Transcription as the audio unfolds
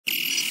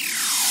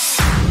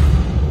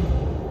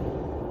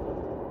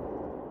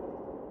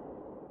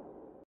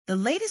The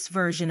latest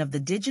version of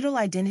the Digital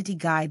Identity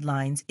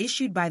Guidelines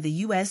issued by the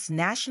U.S.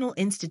 National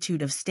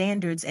Institute of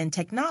Standards and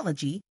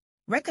Technology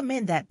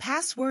recommend that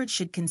passwords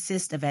should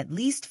consist of at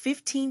least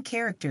 15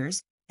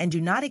 characters and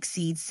do not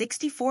exceed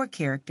 64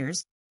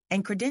 characters,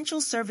 and credential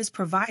service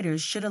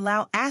providers should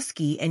allow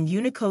ASCII and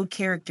Unicode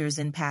characters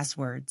in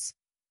passwords.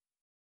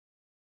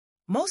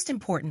 Most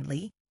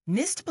importantly,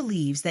 NIST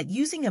believes that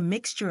using a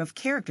mixture of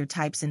character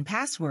types in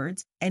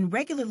passwords and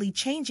regularly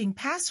changing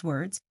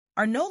passwords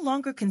are no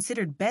longer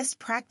considered best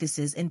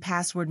practices in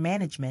password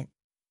management.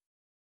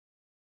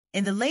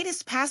 In the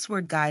latest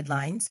password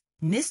guidelines,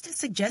 NIST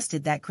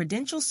suggested that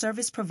credential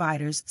service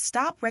providers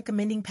stop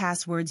recommending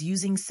passwords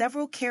using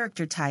several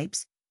character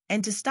types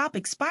and to stop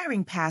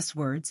expiring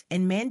passwords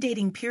and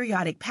mandating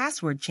periodic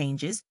password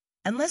changes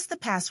unless the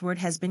password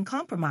has been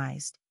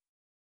compromised.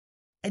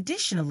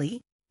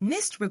 Additionally,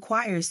 NIST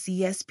requires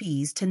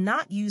CSPs to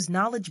not use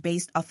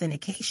knowledge-based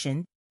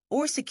authentication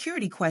or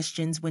security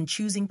questions when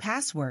choosing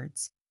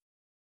passwords.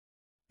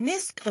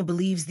 NIST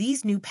believes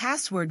these new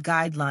password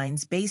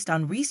guidelines based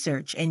on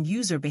research and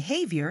user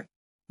behavior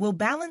will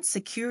balance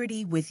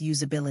security with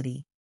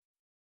usability.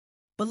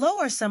 Below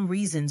are some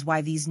reasons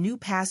why these new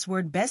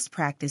password best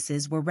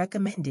practices were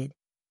recommended.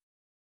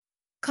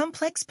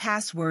 Complex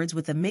passwords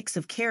with a mix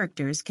of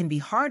characters can be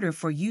harder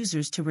for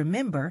users to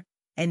remember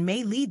and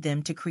may lead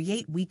them to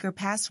create weaker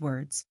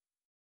passwords.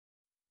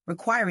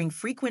 Requiring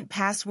frequent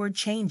password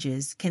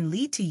changes can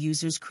lead to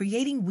users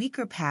creating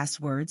weaker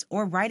passwords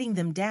or writing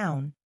them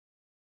down.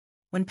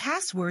 When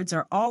passwords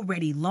are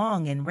already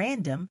long and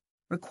random,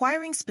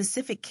 requiring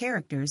specific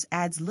characters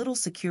adds little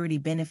security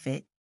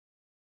benefit.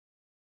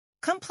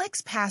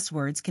 Complex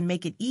passwords can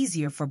make it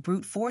easier for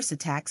brute force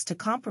attacks to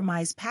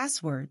compromise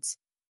passwords.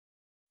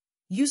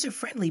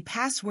 User-friendly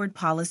password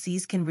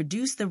policies can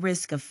reduce the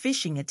risk of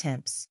phishing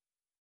attempts.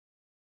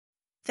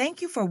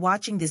 Thank you for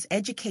watching this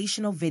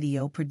educational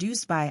video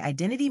produced by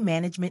Identity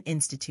Management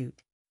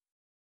Institute.